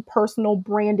also through personal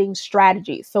branding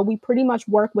strategies. So we pretty much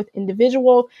work with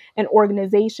individuals and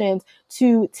organizations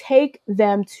to take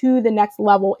them to the next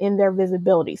level in their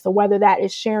visibility. So whether that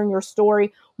is sharing your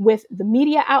story with the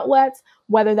media outlets,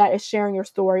 whether that is sharing your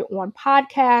story on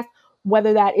podcasts,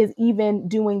 whether that is even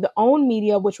doing the own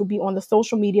media, which will be on the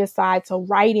social media side, so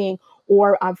writing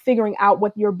or figuring out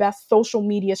what your best social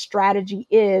media strategy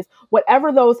is,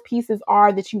 whatever those pieces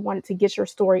are that you wanted to get your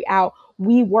story out,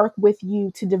 we work with you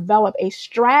to develop a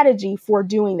strategy for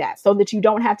doing that so that you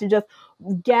don't have to just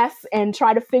guess and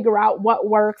try to figure out what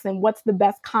works and what's the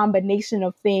best combination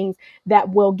of things that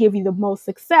will give you the most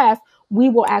success. We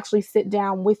will actually sit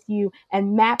down with you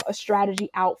and map a strategy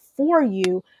out for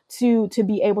you to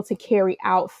be able to carry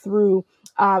out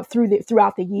throughout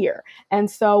the year. And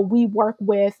so we work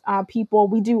with people.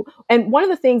 We do, and one of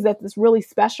the things that is really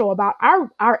special about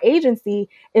our agency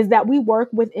is that we work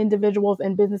with individuals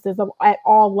and businesses at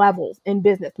all levels in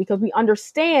business, because we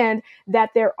understand that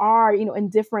there are, in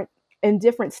different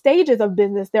stages of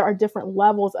business, there are different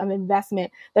levels of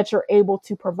investment that you're able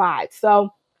to provide.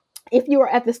 So if you are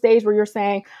at the stage where you're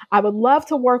saying, I would love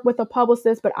to work with a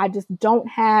publicist, but I just don't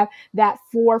have that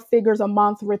 4 figures a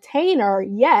month retainer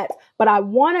yet, but I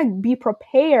want to be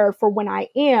prepared for when I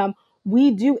am,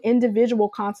 we do individual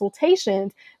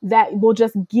consultations that will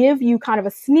just give you kind of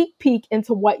a sneak peek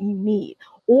into what you need.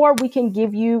 Or we can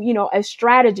give you, a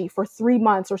strategy for 3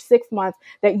 months or 6 months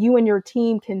that you and your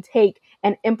team can take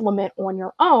and implement on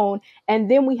your own. And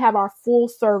then we have our full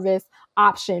service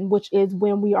option, which is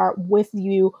when we are with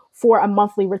you for a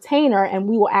monthly retainer, and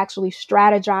we will actually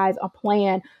strategize a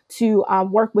plan to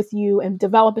work with you and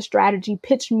develop a strategy,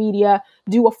 pitch media,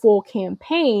 do a full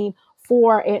campaign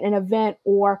for an event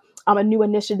or a new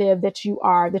initiative that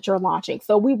you're launching.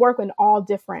 So we work in all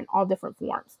different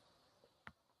forms.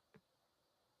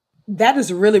 That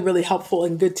is really, really helpful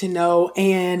and good to know.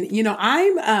 And,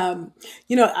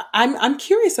 I'm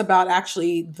curious about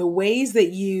actually the ways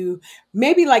that you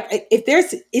maybe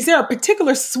is there a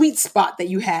particular sweet spot that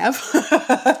you have?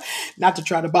 Not to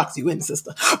try to box you in,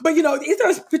 sister, but, is there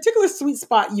a particular sweet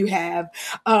spot you have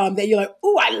that you're like,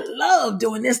 oh, I love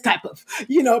doing this type of,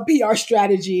 PR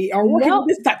strategy or working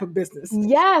with this type of business?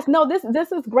 Yes. No,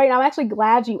 this is great. I'm actually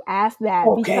glad you asked that,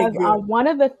 because one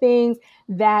of the things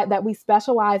that we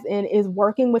specialize in is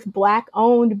working with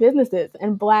Black-owned businesses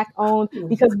and Black-owned,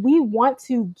 because we want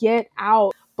to get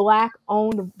out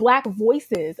Black-owned, Black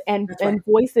voices and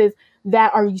voices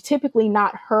that are typically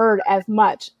not heard as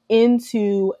much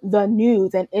into the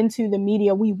news and into the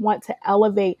media. We want to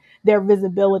elevate their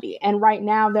visibility. And right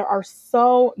now there are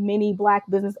so many Black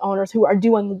business owners who are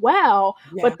doing well,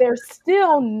 but they're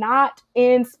still not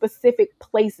in specific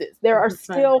places. There are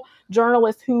still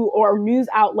journalists or news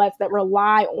outlets that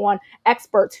rely on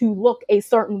experts who look a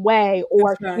certain way,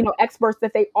 or, experts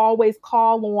that they always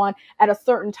call on at a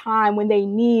certain time when they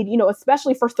need,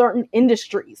 especially for certain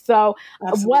industries. So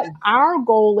what our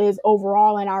goal is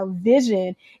overall, and our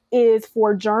vision is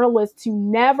for journalists to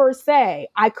never say,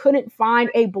 I couldn't find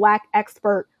a Black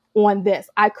expert on this.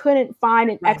 I couldn't find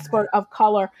an expert of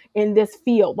color in this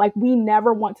field. Like, we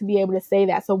never want to be able to say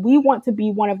that. So we want to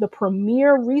be one of the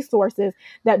premier resources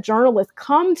that journalists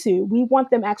come to. We want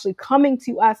them actually coming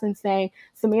to us and saying,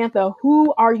 Samantha,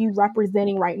 who are you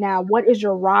representing right now? What is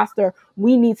your roster?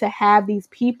 We need to have these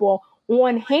people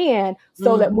on hand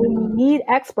so that when we need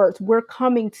experts, we're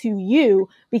coming to you,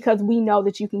 because we know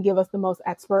that you can give us the most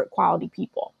expert quality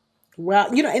people. Well,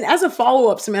 and as a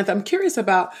follow-up, Samantha, I'm curious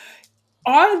about,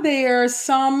 are there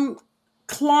some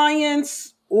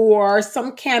clients or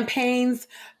some campaigns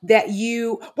that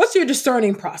what's your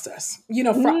discerning process,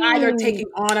 for either taking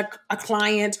on a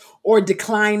client or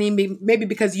declining, maybe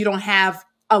because you don't have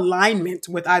alignment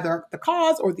with either the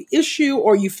cause or the issue,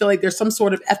 or you feel like there's some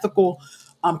sort of ethical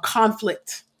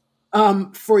conflict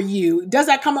for you? Does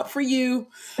that come up for you?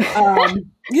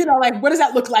 Like what does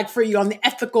that look like for you on the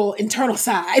ethical internal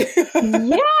side? Yeah,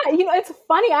 it's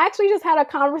funny. I actually just had a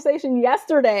conversation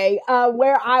yesterday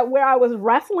where I was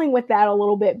wrestling with that a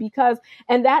little bit because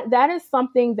that is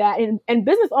something that and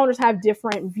business owners have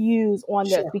different views on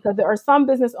this because there are some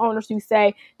business owners who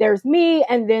say there's me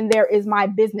and then there is my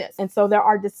business. And so there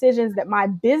are decisions that my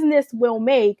business will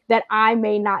make that I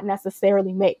may not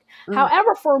necessarily make.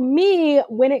 However, for me,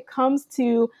 when it comes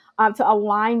to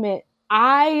alignment,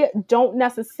 I don't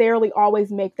necessarily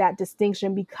always make that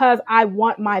distinction because I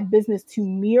want my business to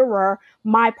mirror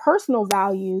my personal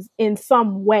values in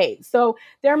some way. So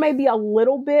there may be a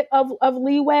little bit of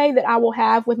leeway that I will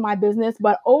have with my business,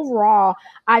 but overall,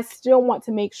 I still want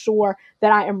to make sure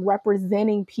that I am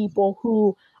representing people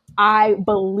who I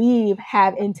believe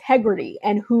have integrity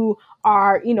and who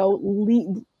are,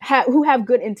 who have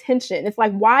good intention. It's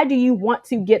like, why do you want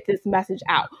to get this message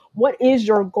out? What is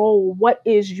your goal? What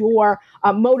is your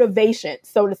motivation,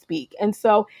 so to speak? And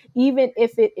so even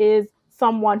if it is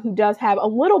someone who does have a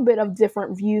little bit of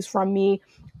different views from me,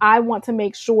 I want to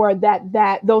make sure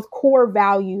that those core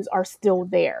values are still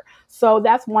there. So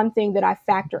that's one thing that I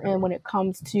factor in when it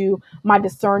comes to my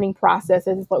discerning process.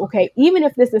 Is like, okay, even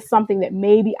if this is something that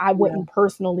maybe I wouldn't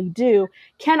personally do,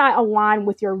 can I align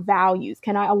with your values?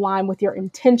 Can I align with your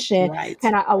intention? Right.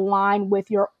 Can I align with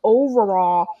your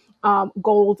overall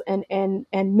goals and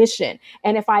mission?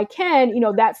 And if I can,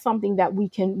 that's something that we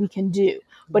can do.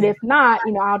 But if not,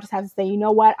 I'll just have to say, you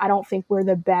know what? I don't think we're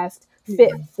the best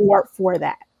fit for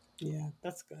that. Yeah,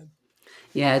 that's good.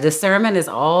 Yeah, discernment is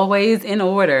always in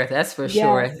order. That's for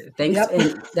sure. Thanks. Yep.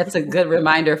 And that's a good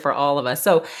reminder for all of us.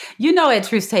 So, at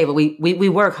Truth's Table, we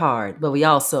work hard, but we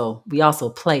also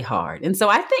play hard. And so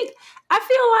I feel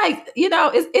like,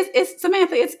 it's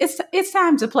Samantha, it's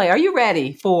time to play. Are you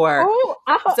ready for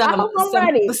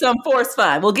some forced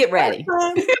fun? We'll get ready.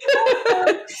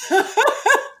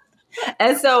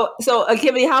 And so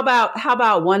Kimmy, how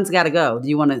about One's Gotta Go? Do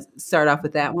you want to start off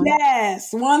with that one?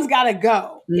 Yes, One's Gotta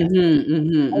Go.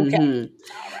 Okay. All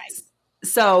right.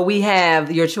 So we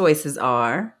have, your choices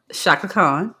are Chaka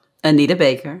Khan, Anita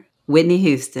Baker, Whitney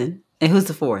Houston, and who's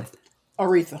the fourth?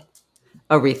 Aretha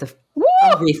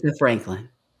Franklin.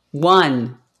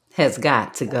 One has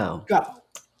got to go.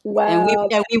 Well,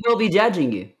 and we will be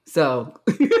judging you. So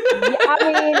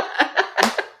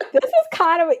this is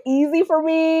kind of easy for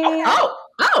me.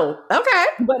 Oh, okay.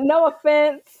 But no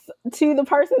offense to the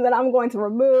person that I'm going to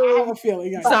remove. I have a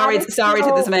feeling. Sorry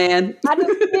to this man. I just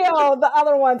feel the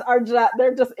other ones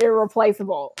they're just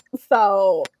irreplaceable.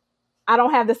 So I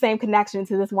don't have the same connection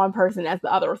to this one person as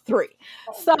the other three.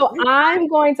 So I'm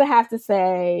going to have to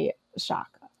say Chaka.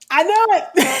 I know it.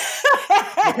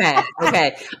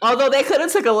 Okay. Although they could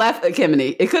have took a left at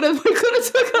Kimmy. It could have took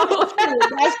a left.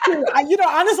 That's true.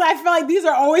 Honestly, I feel like these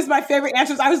are always my favorite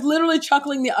answers. I was literally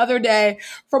chuckling the other day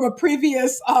from a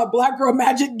previous Black Girl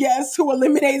Magic guest who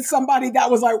eliminated somebody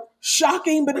that was like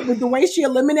shocking, but the way she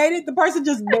eliminated, the person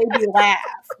just made me laugh.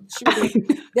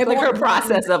 Her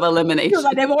process of elimination. She was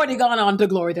like, they've already gone on to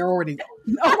glory. They're already gone.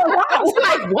 I was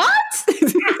like, what?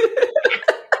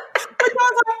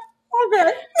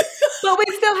 Okay. But we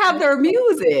still have their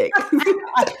music.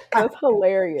 That's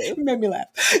hilarious. It made me laugh.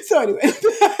 So anyway.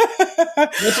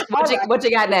 What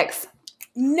you got next?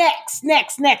 Next.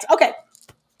 Okay.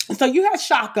 So you had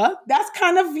Chaka. That's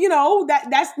kind of,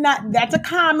 that's a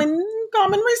common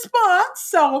response.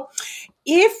 So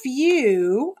if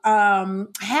you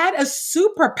had a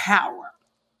superpower,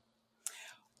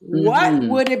 what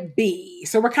would it be?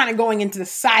 So we're kind of going into the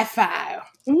sci-fi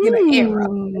era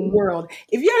and world.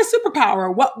 If you had a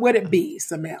superpower, what would it be,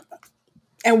 Samantha?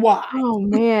 And why? Oh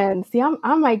man, see,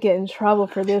 I might get in trouble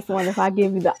for this one if I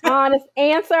give you the honest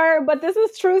answer. But this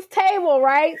is Truth's Table,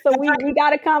 right? So we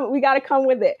gotta come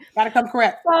with it. Gotta come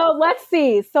correct. So let's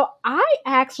see. So I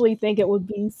actually think it would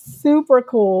be super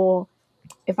cool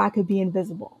if I could be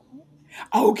invisible.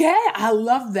 Okay, I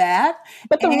love that.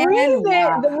 But the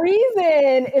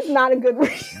reason is not a good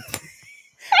reason.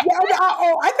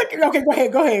 I think, okay,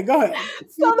 go ahead.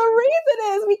 So the reason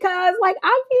is because,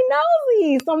 I be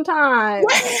nosy sometimes.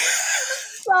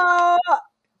 So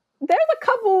there's a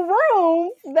couple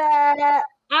rooms that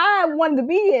I wanted to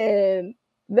be in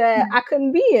that I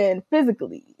couldn't be in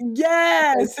physically.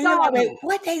 Yes. So you're like,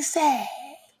 what they say.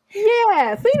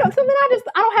 Yeah, so so then I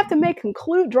don't have to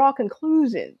draw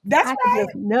conclusions. That's I right. can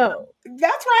just know.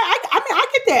 That's right. I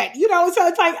get that. So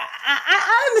it's like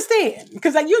I understand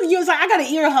because it's like I got an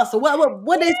ear hustle.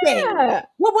 What they say?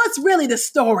 What's really the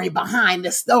story behind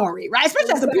the story, right?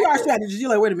 Especially as a PR strategist, you're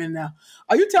like, wait a minute now,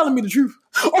 are you telling me the truth,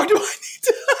 or do I need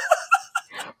to?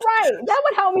 Right, that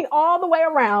would help me all the way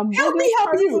around. Help me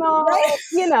help you, right?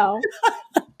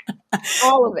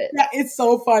 All of it. It's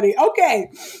so funny.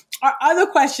 Okay. Our other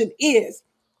question is,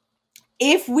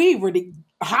 if we were to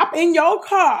hop in your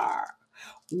car,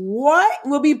 what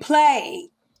will be playing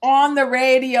on the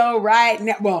radio right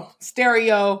now? Well,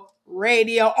 stereo,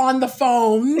 radio, on the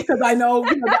phone, because I know,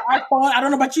 the iPhone, I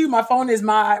don't know about you, my phone is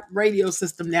my radio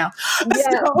system now. Yeah.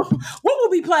 So, what will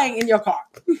be playing in your car?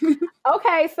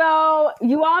 Okay, so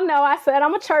you all know I said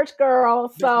I'm a church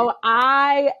girl, so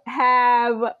I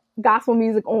have gospel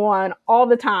music on all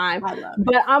the time. I love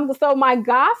it. But so my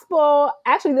gospel,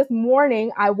 actually this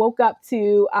morning I woke up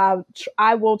to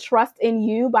I Will Trust in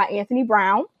You by Anthony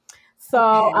Brown.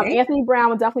 So Anthony Brown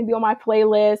will definitely be on my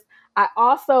playlist. I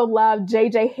also love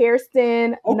J.J.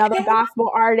 Hairston, another gospel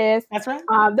artist. That's right.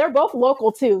 They're both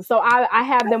local too, so I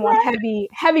have them on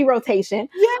heavy rotation.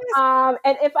 Yes.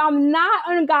 And if I'm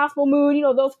not in a gospel mood,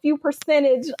 those few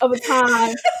percentage of the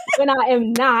time when I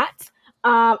am not,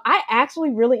 I actually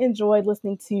really enjoyed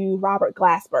listening to Robert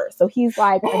Glasper. So he's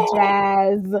like a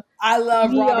jazz, I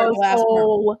love Robert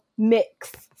Glasper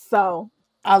mix. So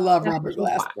I love Robert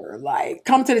Glasper. Like,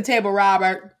 come to the table,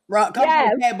 Robert. Come to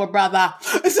the table, brother.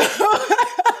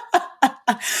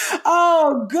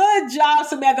 Oh, good job,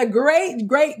 Samantha.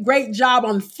 Great job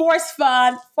on Force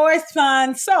Fun.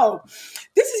 So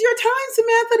this is your time,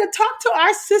 Samantha, to talk to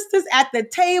our sisters at the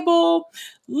table.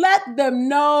 Let them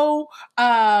know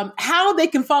how they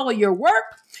can follow your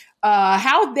work,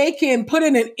 how they can put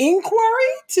in an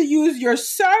inquiry to use your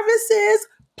services.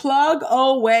 Plug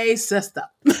away, sister.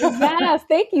 Yes,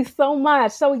 thank you so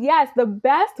much. So yes, the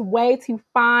best way to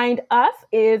find us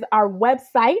is our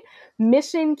website,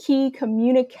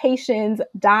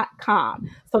 missionkeycommunications.com.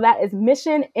 So that is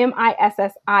mission,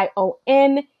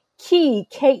 MISSION, key,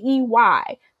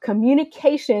 KEY,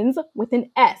 communications with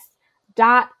an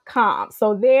S.com.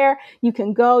 So there you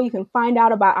can go, you can find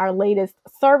out about our latest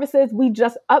services. We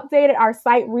just updated our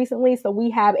site recently, so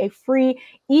we have a free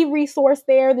e-resource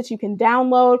there that you can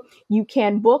download. You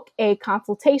can book a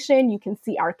consultation, you can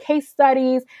see our case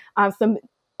studies, some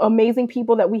amazing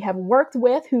people that we have worked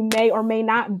with who may or may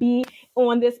not be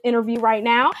on this interview right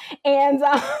now. And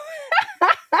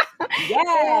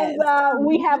yes. And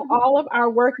we have all of our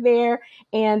work there,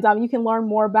 and you can learn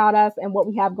more about us and what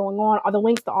we have going on. All the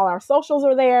links to all our socials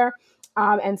are there,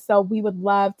 and so we would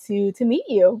love to meet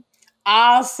you.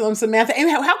 Awesome, Samantha. And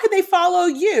how can they follow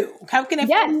you? How can they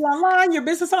follow you online? Your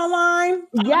business online?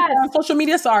 Yes, on social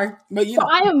media. Sorry, but So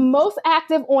I am most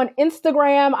active on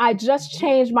Instagram. I just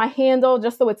changed my handle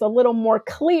just so it's a little more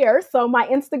clear. So my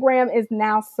Instagram is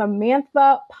now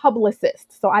Samantha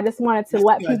Publicist. So I just wanted to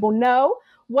let people know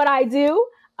what I do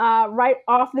right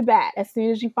off the bat as soon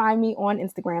as you find me on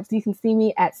Instagram. So you can see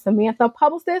me at Samantha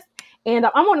Publicist. And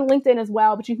I'm on LinkedIn as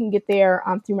well, but you can get there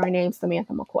through my name,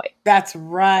 Samantha McCoy. That's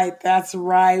right.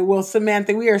 Well,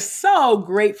 Samantha, we are so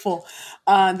grateful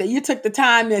that you took the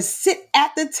time to sit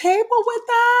at the table with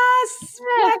us.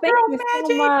 Yes, thank you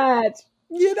so much.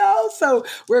 So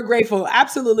we're grateful,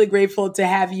 absolutely grateful to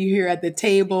have you here at the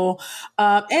table.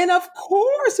 And of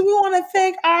course, we want to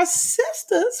thank our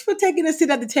sisters for taking a seat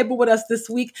at the table with us this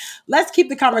week. Let's keep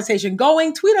the conversation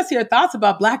going. Tweet us your thoughts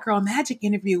about Black Girl Magic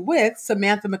interview with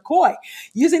Samantha McCoy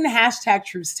using the hashtag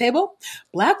TruthTable.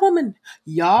 Black woman,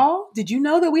 y'all, did you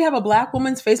know that we have a Black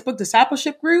Women's Facebook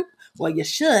discipleship group? Well, you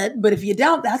should, but if you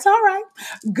don't, that's all right.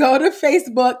 Go to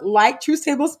Facebook, like Truth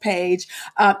Table's page,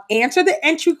 answer the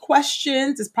entry questions.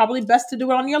 It's probably best to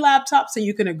do it on your laptop so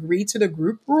you can agree to the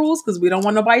group rules because we don't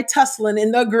want nobody tussling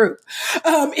in the group.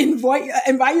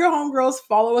 Invite your homegirls,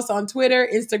 follow us on Twitter,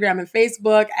 Instagram, and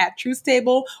Facebook at Truth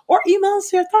Table, or email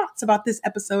us your thoughts about this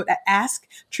episode at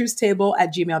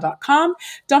asktruthstable@gmail.com.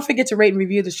 Don't forget to rate and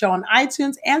review the show on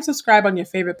iTunes and subscribe on your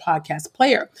favorite podcast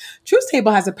player. Truth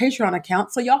Table has a Patreon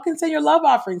account, so y'all can send your love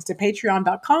offerings to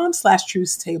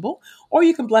patreon.com/truthstable, or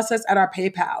you can bless us at our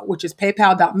PayPal, which is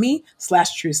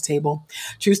paypal.me/truthstable.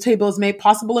 Truth Table is made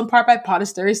possible in part by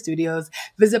Podastery Studios.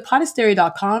 Visit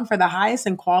podastery.com for the highest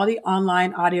in quality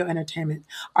online audio entertainment.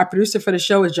 Our producer for the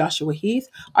show is Joshua Heath.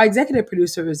 Our executive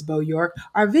producer is Bo York.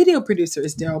 Our video producer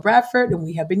is Daryl Bradford, and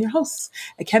we have been your hosts,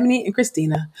 Ekemini and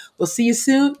Christina. We'll see you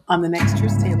soon on the next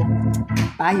Truth Table.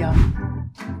 Bye, y'all.